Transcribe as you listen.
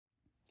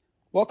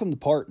Welcome to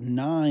part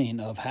 9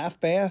 of half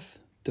bath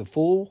to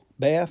full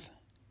bath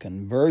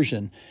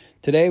conversion.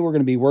 Today we're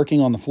going to be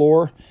working on the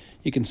floor.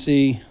 You can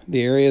see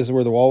the areas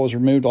where the wall was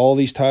removed. All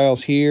these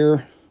tiles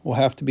here will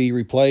have to be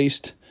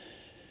replaced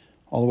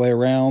all the way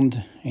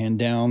around and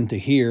down to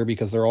here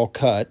because they're all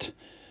cut.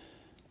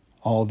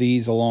 All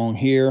these along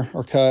here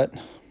are cut.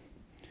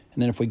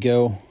 And then if we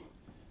go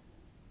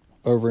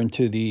over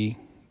into the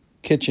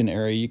kitchen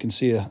area, you can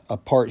see a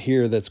part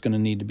here that's going to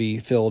need to be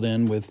filled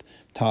in with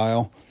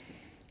tile.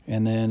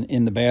 And then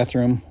in the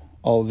bathroom,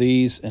 all of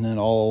these, and then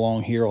all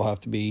along here will have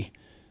to be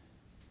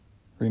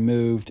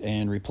removed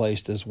and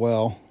replaced as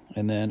well.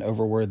 And then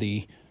over where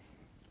the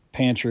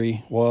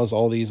pantry was,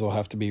 all these will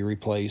have to be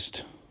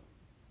replaced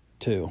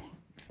too.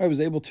 I was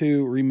able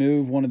to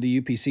remove one of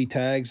the UPC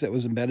tags that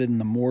was embedded in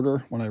the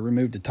mortar when I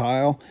removed the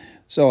tile.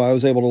 So I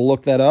was able to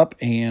look that up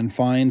and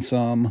find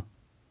some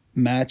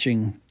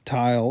matching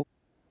tile.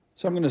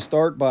 So I'm going to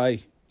start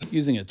by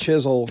using a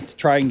chisel to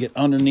try and get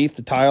underneath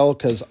the tile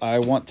because I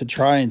want to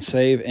try and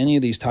save any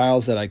of these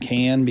tiles that I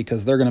can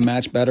because they're going to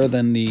match better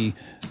than the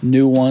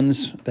new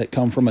ones that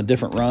come from a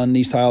different run.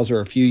 These tiles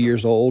are a few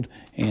years old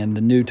and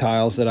the new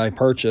tiles that I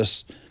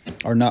purchased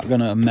are not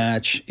going to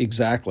match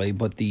exactly,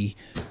 but if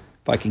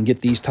I can get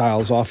these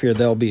tiles off here,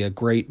 they'll be a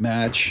great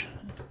match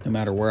no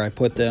matter where I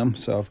put them.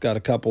 So I've got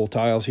a couple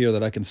tiles here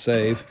that I can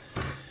save,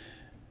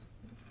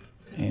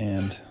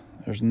 and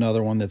there's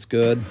another one that's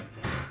good.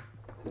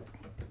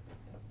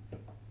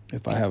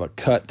 If I have a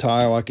cut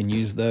tile, I can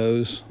use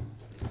those.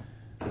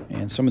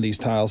 And some of these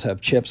tiles have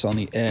chips on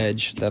the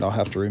edge that I'll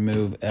have to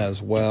remove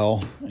as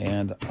well.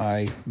 And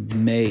I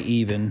may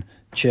even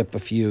chip a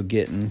few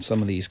getting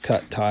some of these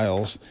cut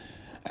tiles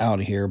out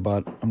of here,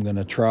 but I'm going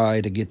to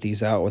try to get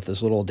these out with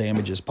as little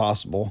damage as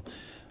possible.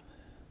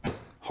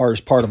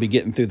 Hardest part will be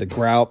getting through the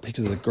grout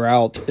because the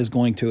grout is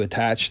going to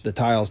attach the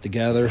tiles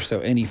together. So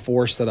any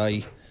force that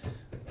I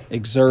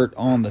exert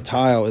on the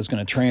tile is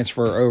going to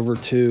transfer over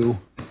to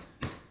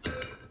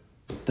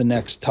the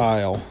next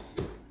tile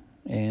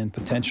and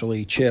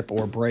potentially chip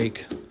or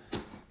break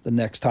the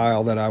next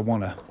tile that I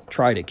want to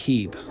try to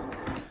keep.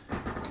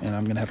 And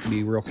I'm going to have to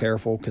be real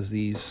careful because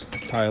these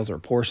tiles are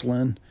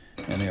porcelain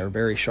and they are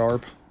very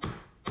sharp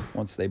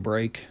once they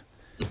break.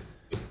 I'm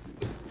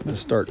going to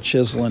start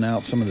chiseling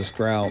out some of this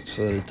grout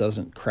so that it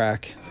doesn't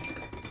crack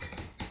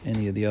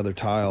any of the other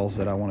tiles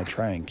that I want to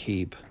try and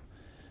keep.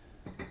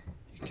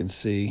 You can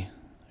see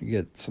I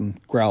get some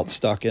grout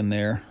stuck in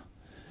there.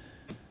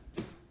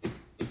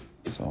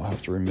 So I'll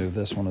have to remove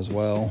this one as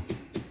well.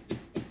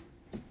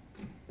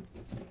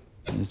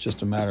 And it's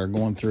just a matter of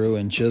going through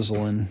and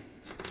chiseling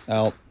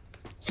out.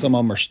 Some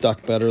of them are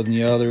stuck better than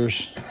the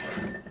others,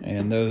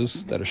 and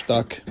those that are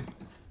stuck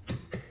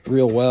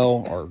real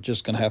well are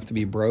just going to have to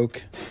be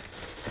broke.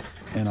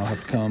 And I'll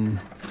have to come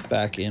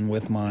back in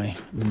with my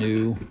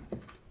new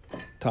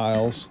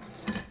tiles.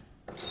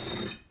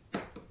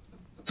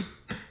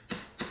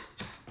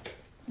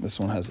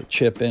 This one has a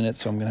chip in it,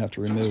 so I'm going to have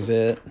to remove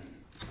it.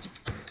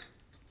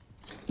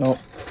 Oh,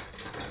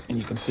 and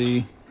you can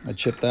see I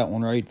chipped that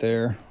one right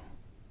there,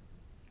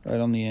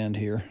 right on the end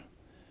here.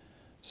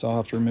 So I'll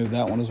have to remove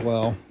that one as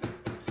well.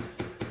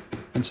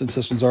 And since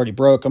this one's already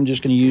broke, I'm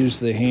just going to use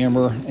the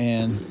hammer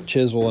and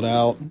chisel it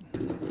out,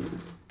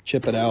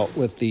 chip it out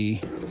with the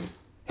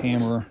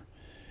hammer,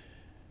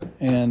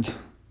 and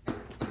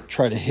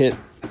try to hit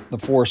the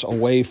force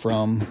away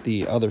from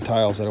the other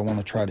tiles that I want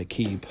to try to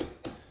keep.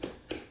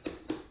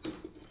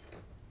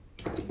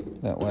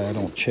 That way I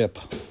don't chip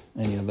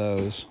any of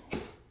those.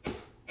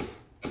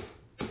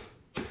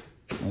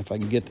 And if I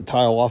can get the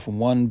tile off in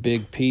one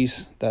big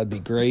piece, that'd be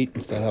great,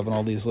 instead of having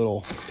all these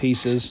little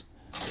pieces.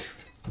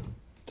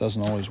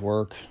 Doesn't always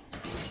work.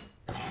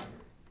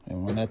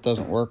 And when that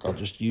doesn't work, I'll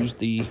just use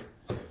the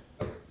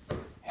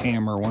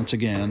hammer once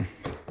again.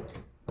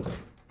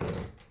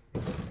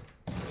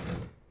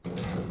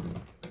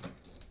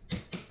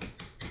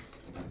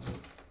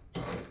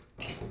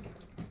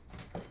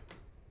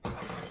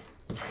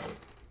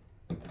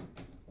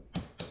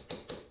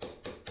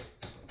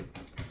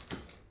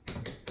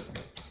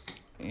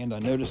 And I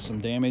noticed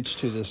some damage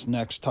to this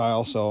next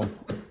tile, so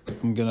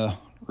I'm gonna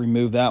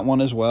remove that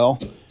one as well.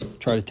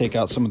 Try to take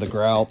out some of the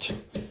grout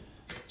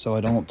so I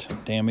don't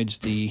damage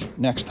the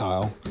next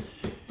tile.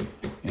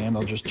 And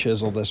I'll just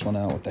chisel this one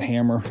out with the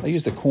hammer. I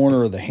use the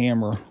corner of the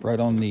hammer right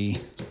on the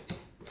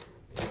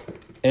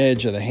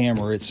edge of the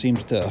hammer. It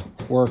seems to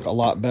work a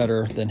lot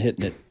better than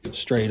hitting it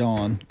straight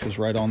on, because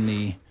right on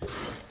the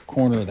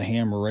corner of the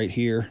hammer right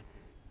here,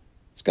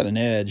 it's got an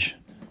edge.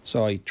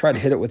 So I try to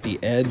hit it with the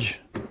edge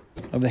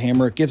of the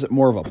hammer. It gives it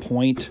more of a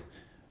point.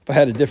 If I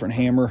had a different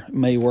hammer, it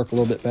may work a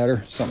little bit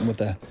better, something with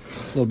a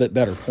little bit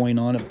better point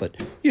on it, but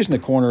using the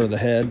corner of the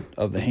head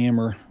of the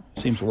hammer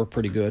seems to work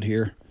pretty good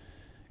here.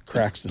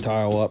 Cracks the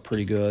tile up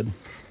pretty good.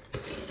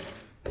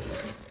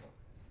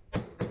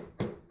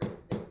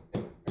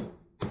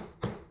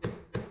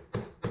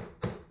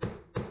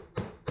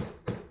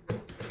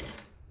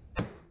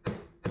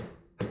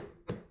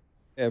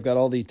 Okay, I've got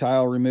all the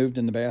tile removed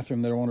in the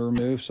bathroom that I want to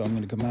remove, so I'm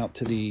going to come out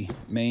to the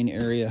main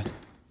area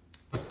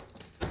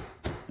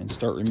and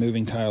start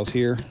removing tiles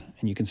here.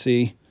 And you can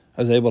see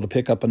I was able to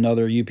pick up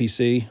another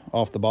UPC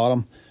off the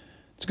bottom.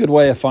 It's a good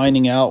way of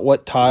finding out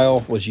what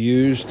tile was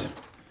used.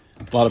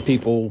 A lot of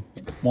people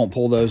won't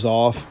pull those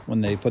off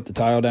when they put the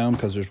tile down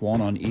because there's one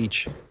on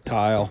each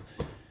tile.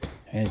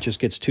 And it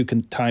just gets too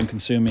time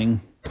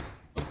consuming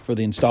for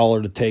the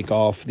installer to take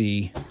off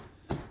the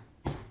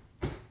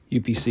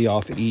UPC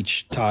off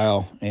each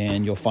tile,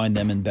 and you'll find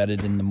them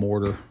embedded in the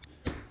mortar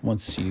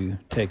once you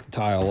take the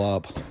tile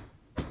up.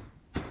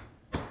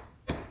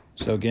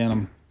 So again,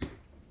 I'm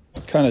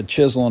kind of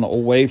chiseling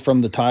away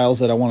from the tiles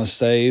that I want to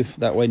save.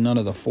 That way none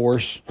of the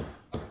force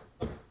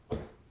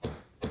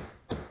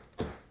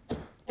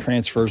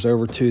transfers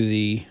over to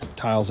the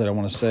tiles that I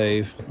want to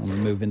save. I'm going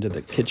to move into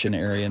the kitchen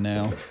area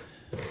now.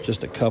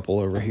 Just a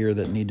couple over here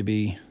that need to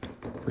be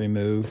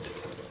removed.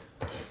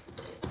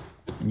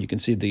 And you can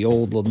see the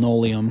old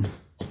linoleum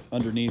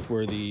underneath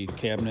where the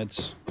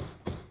cabinets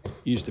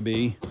used to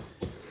be.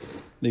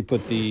 They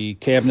put the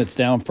cabinets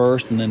down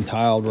first and then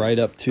tiled right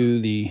up to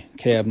the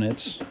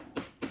cabinets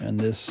in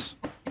this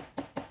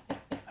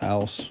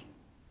house.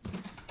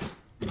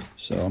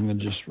 So I'm going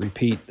to just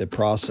repeat the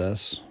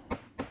process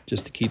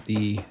just to keep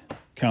the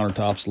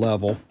countertops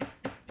level.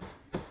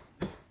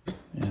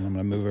 And I'm going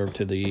to move over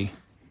to the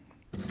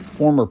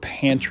former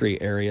pantry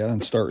area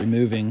and start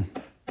removing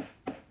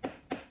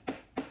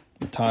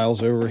the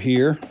tiles over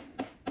here.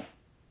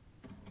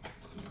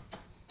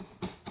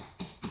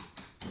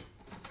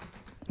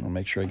 I'll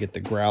make sure I get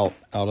the grout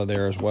out of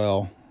there as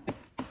well.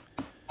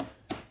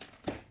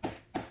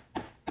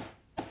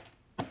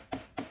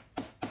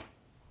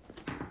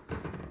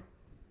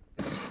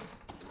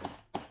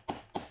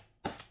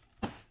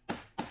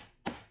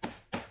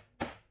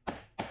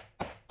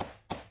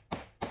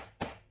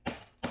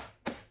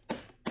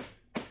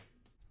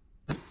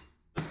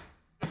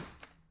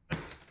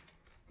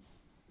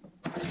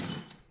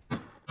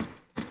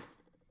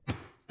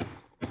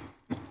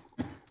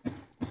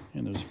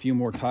 And there's a few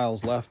more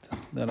tiles left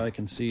that I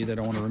can see that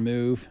I want to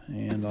remove,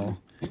 and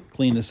I'll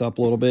clean this up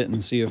a little bit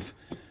and see if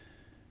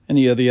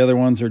any of the other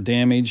ones are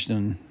damaged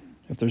and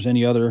if there's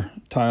any other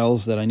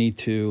tiles that I need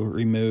to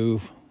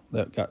remove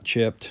that got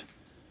chipped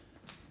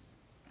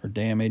or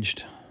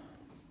damaged.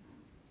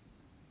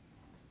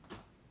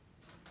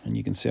 And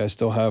you can see I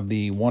still have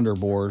the Wonder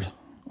Board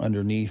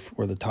underneath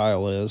where the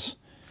tile is.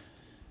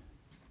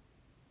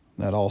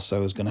 That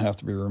also is going to have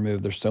to be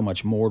removed. There's so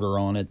much mortar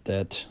on it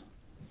that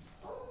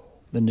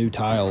the new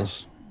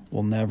tiles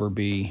will never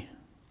be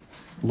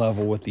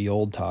level with the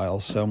old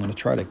tiles. So I'm going to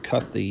try to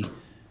cut the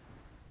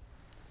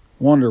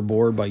Wonder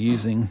Board by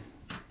using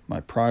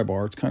my pry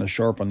bar. It's kind of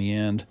sharp on the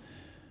end.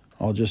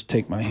 I'll just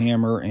take my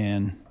hammer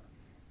and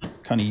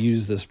kind of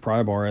use this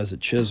pry bar as a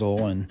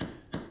chisel and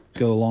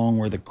go along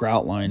where the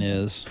grout line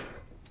is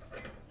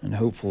and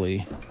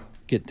hopefully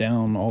get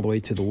down all the way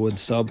to the wood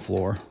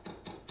subfloor.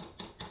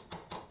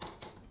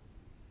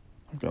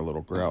 I've got a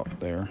little grout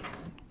there.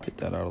 Get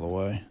that out of the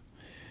way.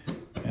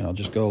 And I'll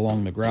just go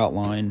along the grout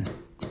line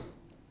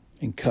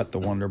and cut the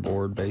Wonder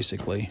Board,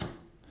 basically.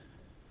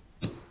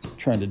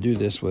 Trying to do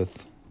this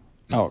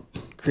without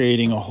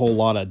creating a whole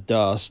lot of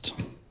dust.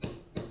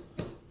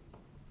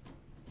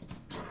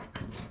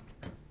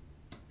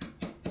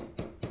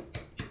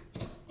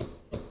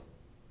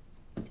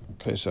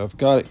 Okay, so I've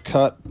got it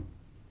cut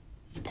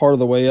part of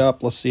the way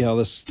up. Let's see how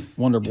this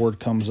Wonder Board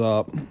comes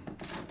up.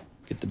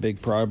 Get the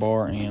big pry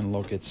bar and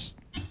look, it's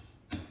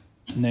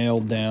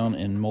nailed down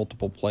in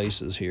multiple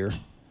places here.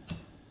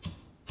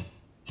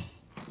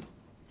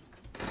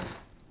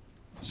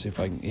 See if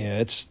I can, yeah,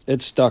 it's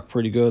stuck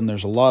pretty good, and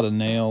there's a lot of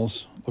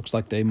nails. Looks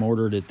like they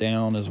mortared it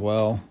down as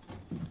well.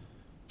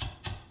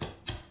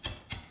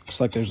 Looks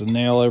like there's a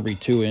nail every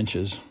 2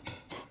 inches.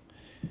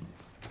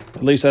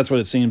 At least that's what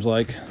it seems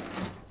like.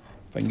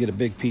 If I can get a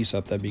big piece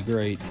up, that'd be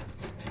great.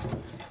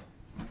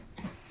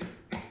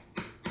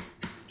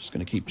 Just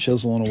gonna keep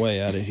chiseling away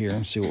at it here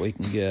and see what we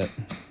can get.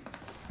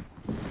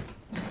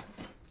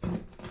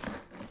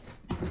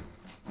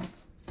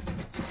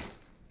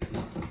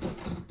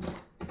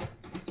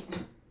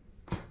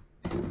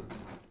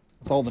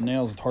 All the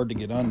nails, it's hard to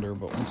get under,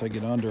 but once I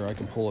get under, I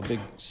can pull a big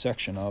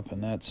section up,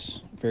 and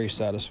that's very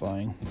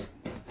satisfying.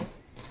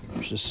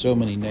 There's just so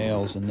many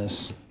nails in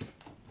this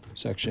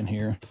section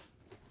here.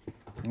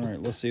 All right,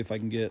 let's see if I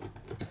can get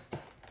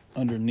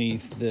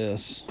underneath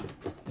this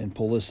and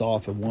pull this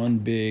off in one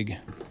big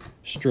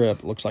strip.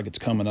 It looks like it's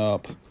coming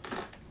up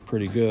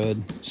pretty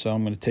good. So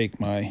I'm going to take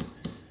my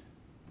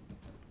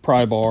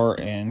pry bar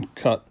and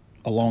cut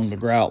along the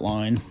grout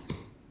line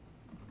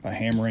by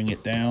hammering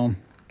it down.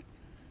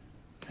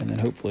 And then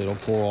hopefully it'll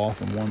pull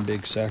off in one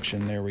big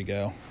section. There we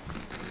go.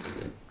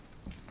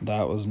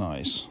 That was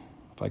nice.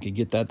 If I could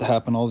get that to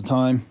happen all the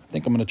time, I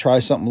think I'm going to try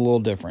something a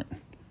little different.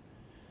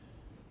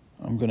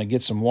 I'm going to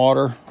get some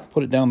water,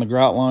 put it down the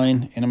grout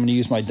line, and I'm going to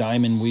use my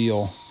diamond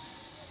wheel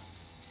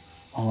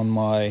on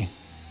my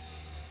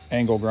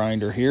angle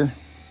grinder here.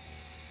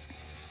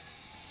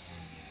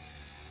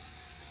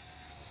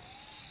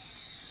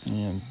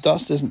 And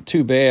dust isn't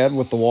too bad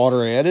with the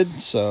water added,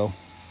 so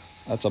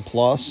that's a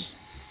plus.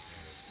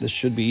 This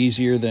should be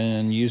easier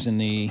than using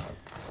the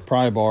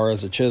pry bar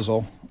as a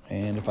chisel.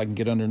 And if I can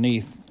get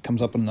underneath, it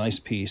comes up in a nice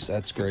piece.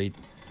 That's great.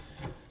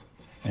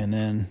 And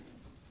then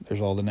there's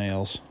all the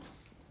nails.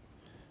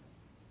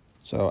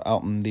 So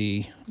out in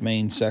the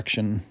main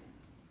section,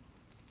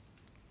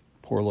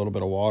 pour a little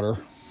bit of water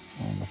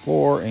on the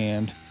floor,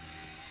 and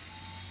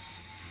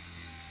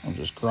I'll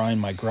just grind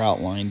my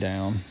grout line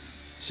down.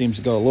 Seems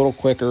to go a little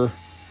quicker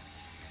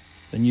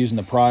than using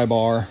the pry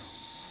bar.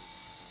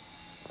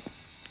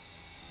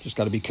 Just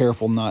got to be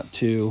careful not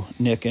to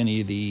nick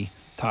any of the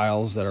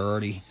tiles that are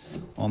already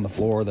on the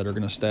floor that are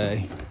going to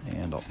stay.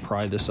 And I'll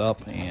pry this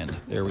up, and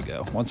there we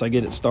go. Once I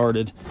get it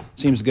started, it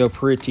seems to go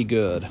pretty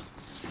good.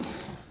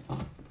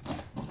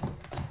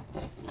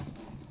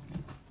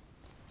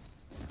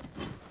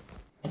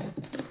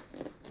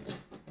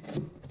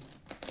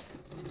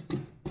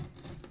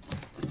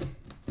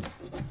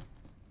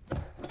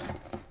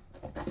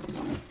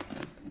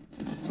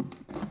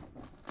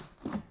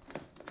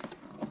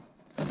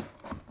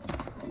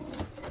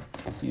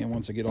 And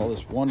once I get all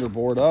this Wonder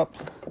Board up,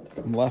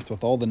 I'm left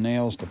with all the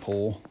nails to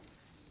pull.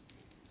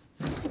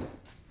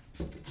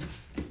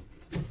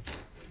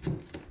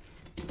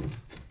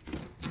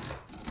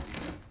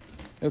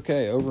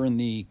 Okay, over in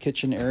the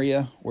kitchen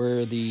area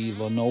where the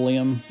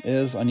linoleum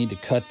is, I need to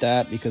cut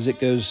that because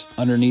it goes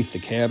underneath the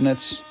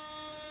cabinets.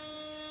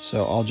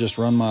 So I'll just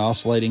run my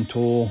oscillating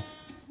tool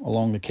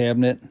along the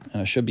cabinet,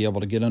 and I should be able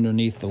to get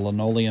underneath the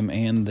linoleum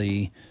and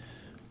the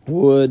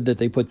wood that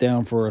they put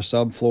down for a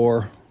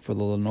subfloor for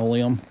the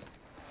linoleum.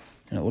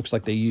 And it looks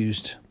like they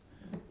used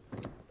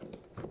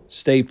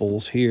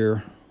staples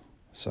here,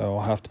 so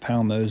I'll have to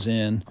pound those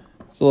in.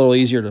 It's a little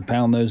easier to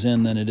pound those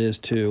in than it is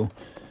to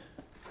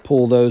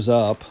pull those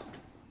up.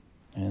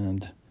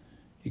 And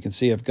you can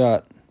see I've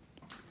got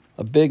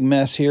a big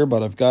mess here,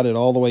 but I've got it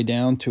all the way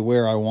down to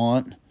where I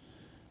want.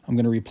 I'm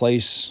going to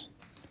replace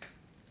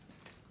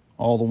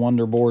all the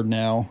Wonder Board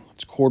now.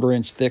 It's 1/4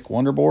 inch thick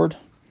Wonder Board.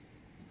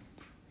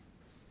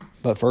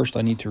 But first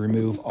I need to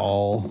remove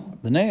all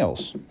the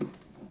nails.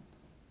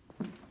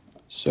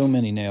 So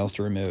many nails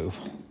to remove.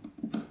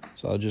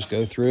 So I'll just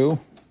go through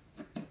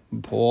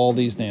and pull all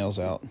these nails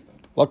out.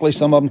 Luckily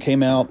some of them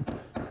came out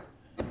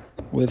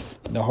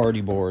with the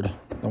Hardie board,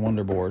 the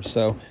Wonder Board.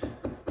 So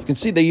you can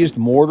see they used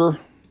mortar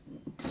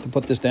to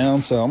put this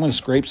down. So I'm going to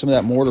scrape some of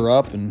that mortar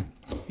up and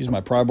use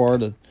my pry bar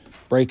to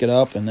break it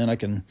up, and then I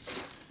can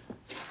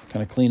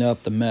kind of clean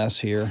up the mess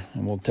here,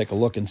 and we'll take a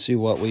look and see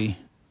what we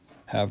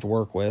have to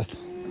work with.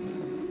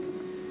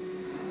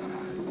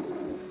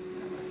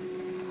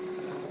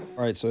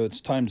 All right, so it's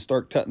time to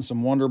start cutting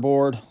some Wonder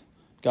Board.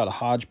 Got a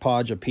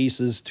hodgepodge of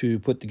pieces to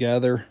put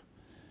together.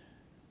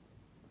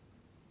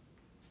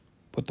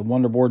 Put the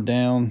Wonder Board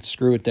down,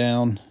 screw it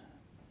down,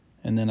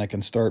 and then I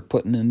can start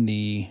putting in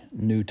the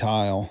new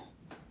tile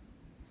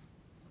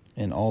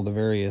in all the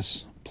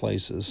various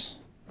places.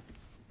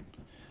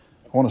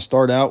 I want to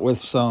start out with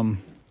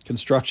some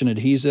construction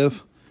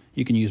adhesive.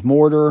 You can use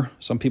mortar.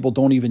 Some people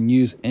don't even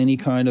use any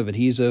kind of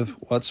adhesive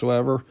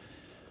whatsoever.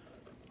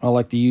 I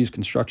like to use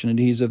construction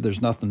adhesive.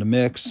 There's nothing to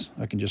mix.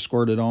 I can just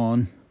squirt it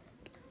on.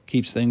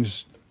 Keeps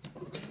things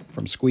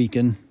from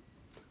squeaking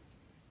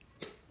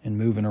and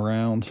moving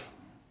around.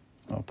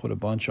 I'll put a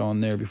bunch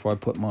on there before I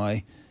put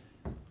my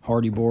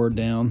Hardie board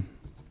down.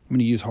 I'm going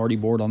to use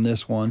Hardie board on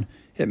this one.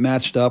 It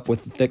matched up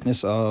with the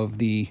thickness of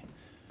the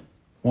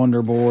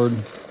Wonder Board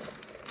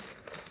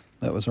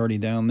that was already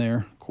down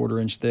there,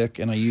 1/4 inch thick,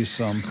 and I used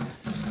some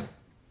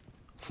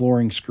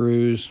flooring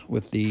screws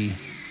with the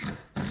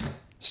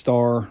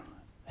star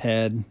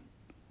head.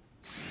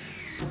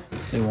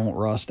 They won't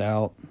rust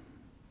out,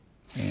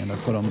 and I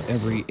put them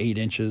every 8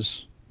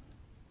 inches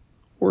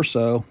or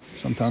so.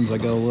 Sometimes I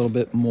go a little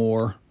bit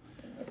more,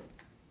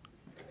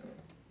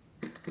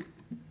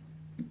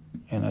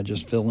 and I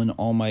just fill in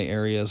all my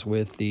areas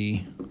with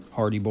the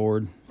Hardie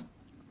board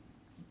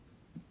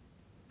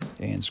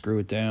and screw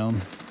it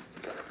down.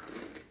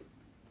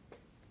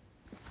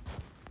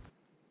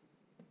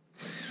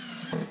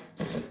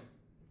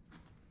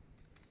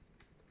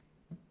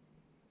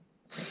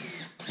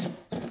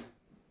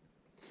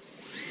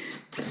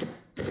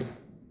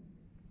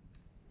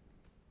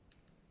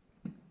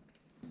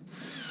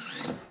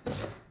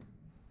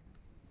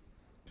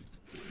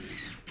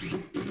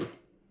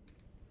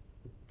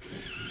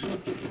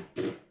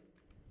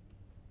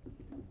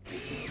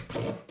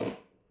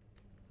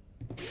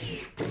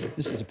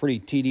 This is a pretty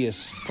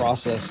tedious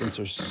process since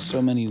there's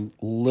so many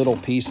little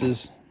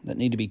pieces that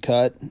need to be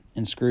cut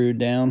and screwed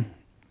down.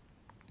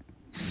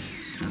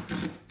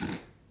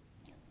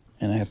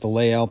 And I have to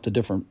lay out the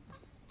different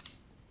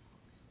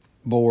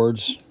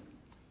boards,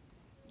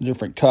 the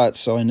different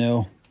cuts, so I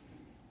know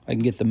I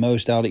can get the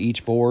most out of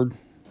each board.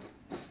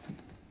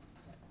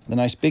 The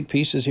nice big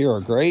pieces here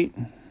are great.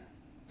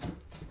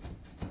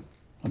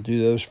 I'll do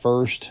those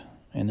first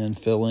and then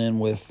fill in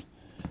with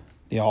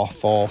the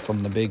off-fall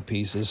from the big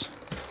pieces.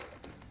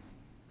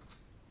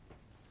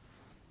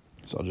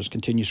 So I'll just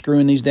continue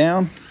screwing these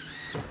down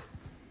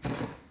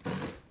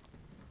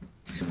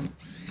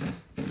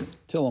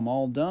till I'm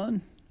all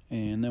done,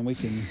 and then we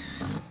can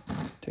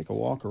take take a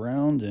walk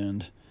around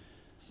and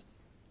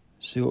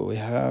see what we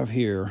have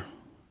here.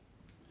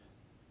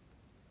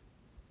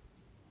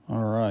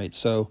 All right,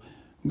 so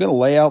I'm going to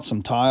lay out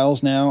some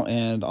tiles now,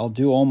 and I'll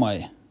do all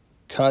my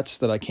cuts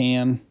that I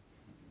can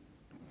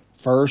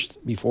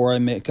first before I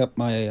make up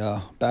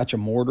my batch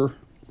of mortar.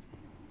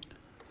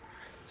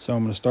 So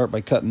I'm going to start by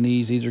cutting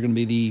these. These are going to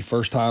be the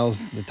first tiles,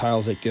 the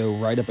tiles that go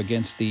right up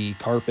against the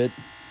carpet.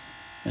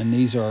 And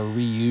these are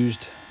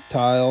reused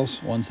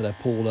tiles, ones that I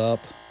pulled up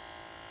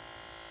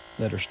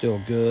that are still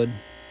good.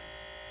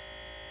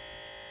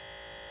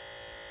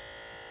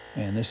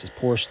 And this is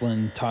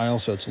porcelain tile,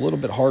 so it's a little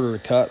bit harder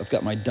to cut. I've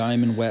got my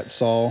diamond wet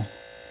saw,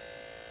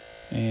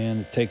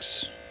 and it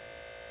takes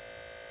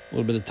a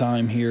little bit of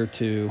time here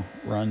to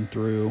run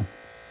through,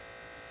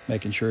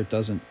 making sure it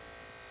doesn't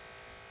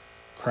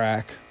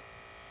crack.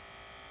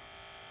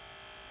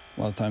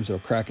 A lot of times it'll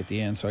crack at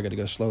the end, so I got to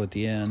go slow at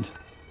the end.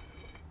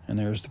 And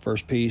there's the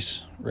first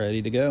piece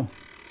ready to go.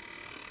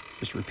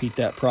 Just repeat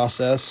that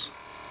process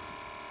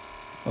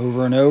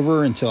over and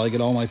over until I get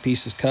all my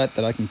pieces cut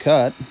that I can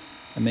cut.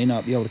 I may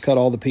not be able to cut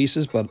all the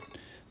pieces, but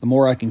the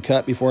more I can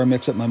cut before I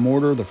mix up my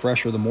mortar, the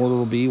fresher the mortar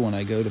will be when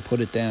I go to put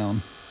it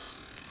down.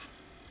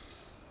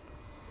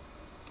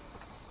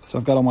 So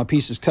I've got all my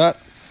pieces cut.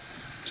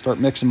 Start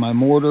mixing my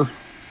mortar.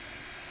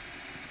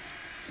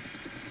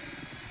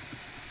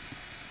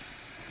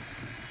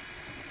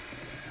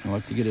 I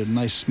like to get a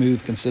nice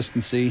smooth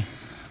consistency.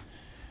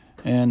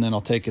 And then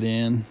I'll take it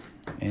in.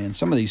 And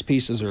some of these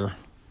pieces are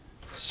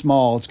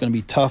small. It's going to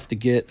be tough to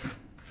get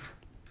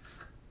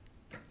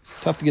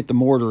the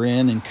mortar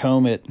in and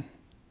comb it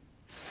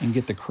and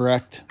get the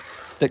correct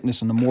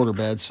thickness in the mortar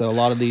bed. So a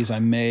lot of these I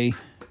may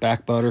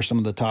back butter some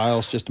of the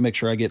tiles just to make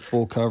sure I get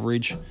full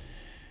coverage.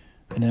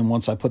 And then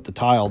once I put the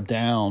tile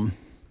down,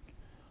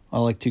 I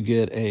like to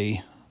get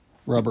a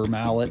rubber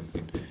mallet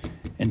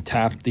and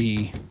tap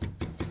the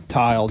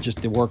tile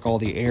just to work all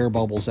the air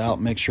bubbles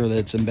out, make sure that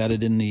it's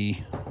embedded in the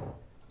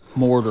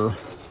mortar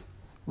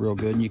real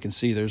good. And you can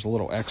see there's a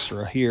little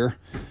extra here,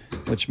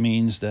 which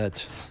means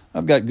that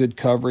I've got good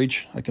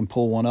coverage. I can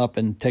pull one up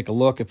and take a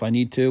look if I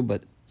need to,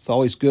 but it's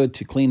always good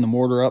to clean the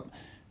mortar up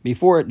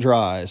before it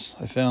dries.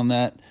 I found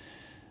that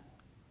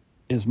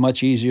is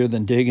much easier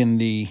than digging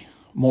the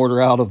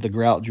mortar out of the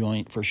grout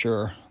joint for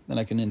sure. Then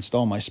I can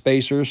install my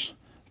spacers.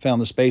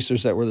 Found the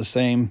spacers that were the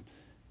same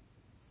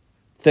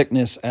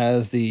thickness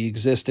as the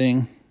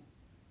existing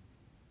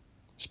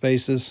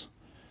spaces.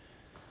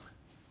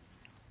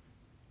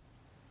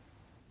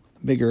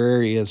 The bigger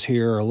areas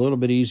here are a little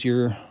bit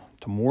easier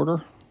to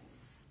mortar.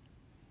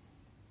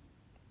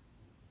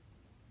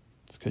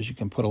 It's because you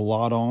can put a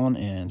lot on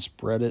and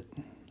spread it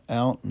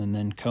out and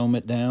then comb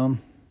it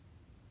down.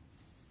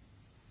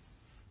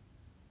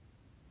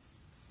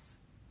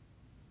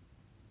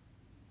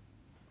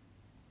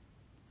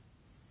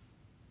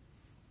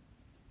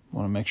 I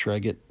want to make sure I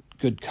get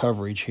good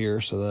coverage here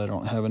so that I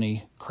don't have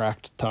any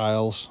cracked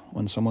tiles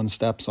when someone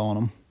steps on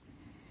them.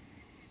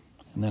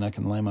 And then I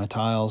can lay my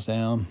tiles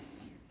down.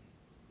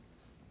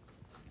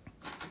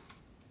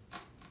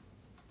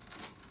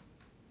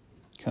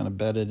 Kind of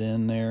bed it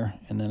in there,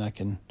 and then I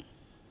can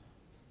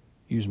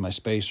use my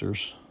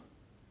spacers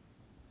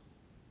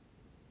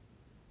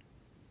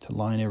to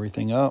line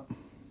everything up,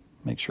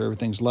 make sure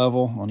everything's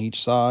level on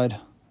each side.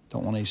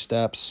 Don't want any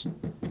steps.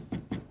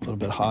 A little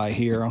bit high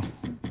here. I'll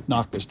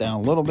knock this down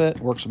a little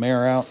bit, work some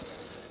air out.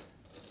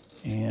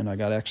 And I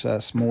got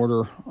excess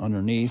mortar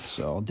underneath,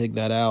 so I'll dig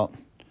that out.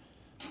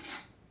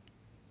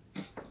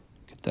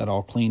 Get that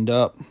all cleaned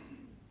up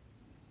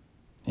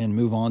and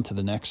move on to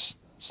the next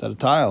set of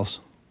tiles.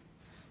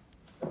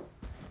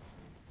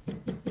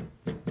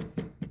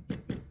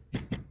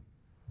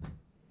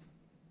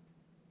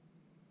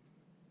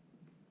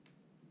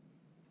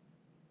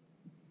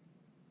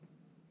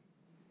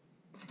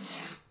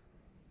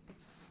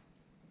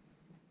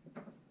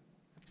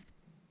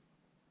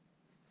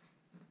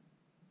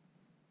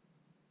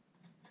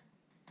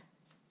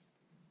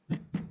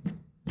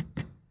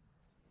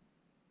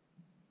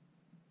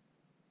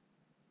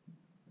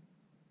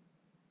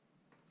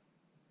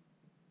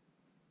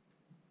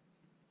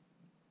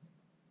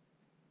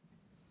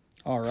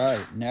 All right,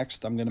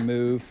 next I'm going to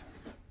move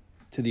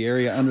to the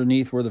area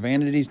underneath where the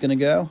vanity is going to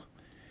go.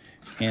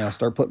 And I'll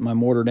start putting my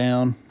mortar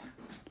down.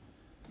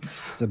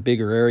 It's a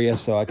bigger area,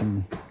 so I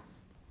can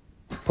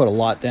put a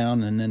lot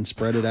down and then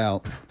spread it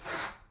out.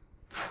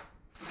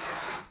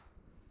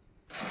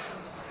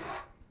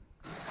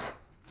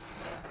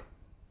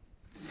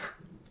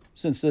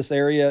 Since this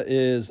area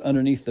is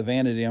underneath the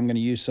vanity, I'm going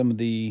to use some of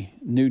the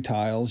new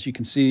tiles. You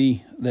can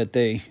see that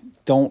they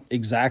don't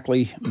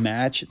exactly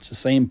match. It's the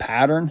same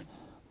pattern.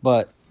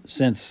 But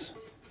since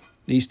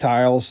these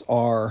tiles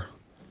are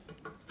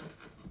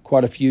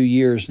quite a few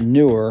years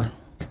newer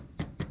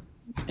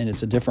and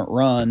it's a different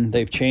run,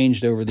 they've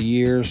changed over the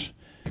years.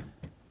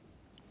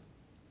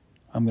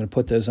 I'm going to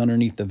put those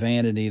underneath the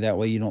vanity. That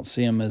way you don't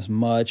see them as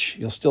much.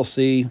 You'll still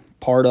see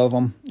part of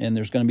them, and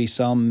there's going to be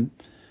some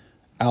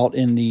out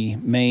in the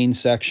main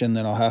section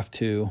that I'll have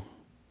to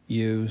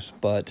use,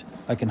 but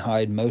I can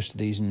hide most of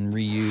these and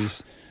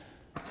reuse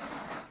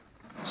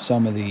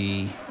some of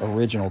the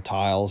original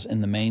tiles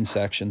in the main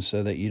section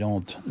so that you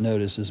don't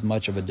notice as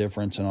much of a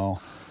difference, and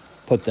I'll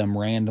put them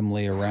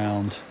randomly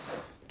around,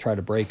 try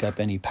to break up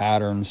any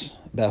patterns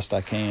best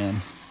I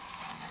can.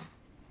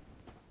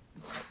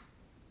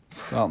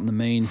 So out in the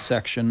main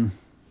section,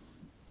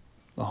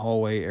 the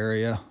hallway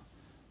area,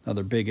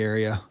 another big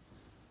area,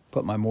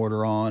 put my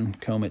mortar on,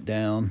 comb it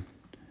down,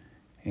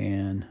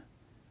 and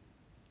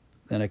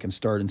then I can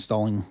start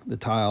installing the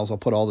tiles. I'll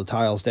put all the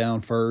tiles down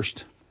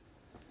first,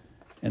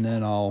 and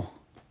then I'll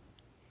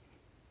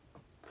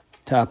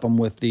tap them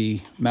with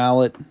the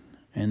mallet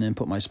and then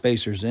put my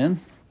spacers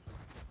in.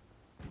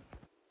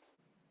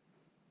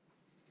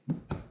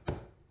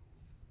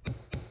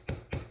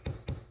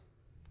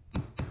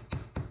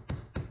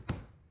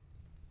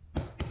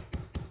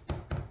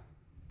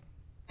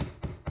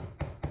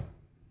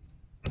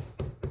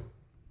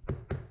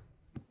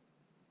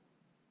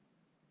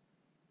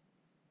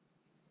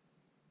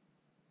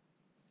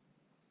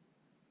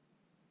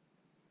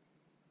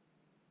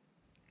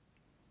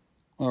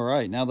 All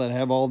right, now that I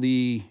have all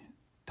the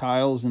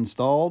tiles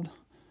installed,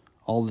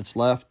 all that's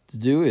left to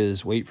do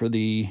is wait for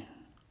the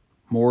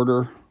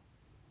mortar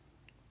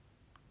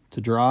to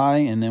dry,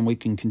 and then we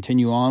can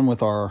continue on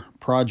with our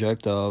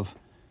project of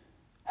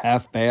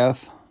half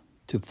bath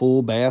to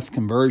full bath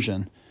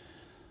conversion.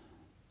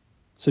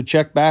 So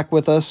check back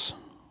with us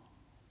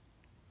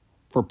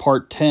for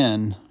part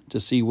 10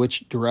 to see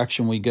which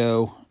direction we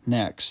go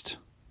next.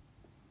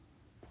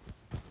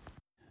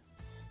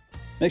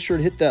 Make sure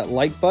to hit that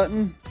like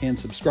button and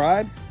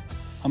subscribe.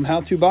 I'm How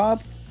To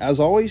Bob.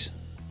 As always,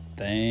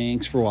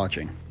 thanks for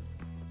watching.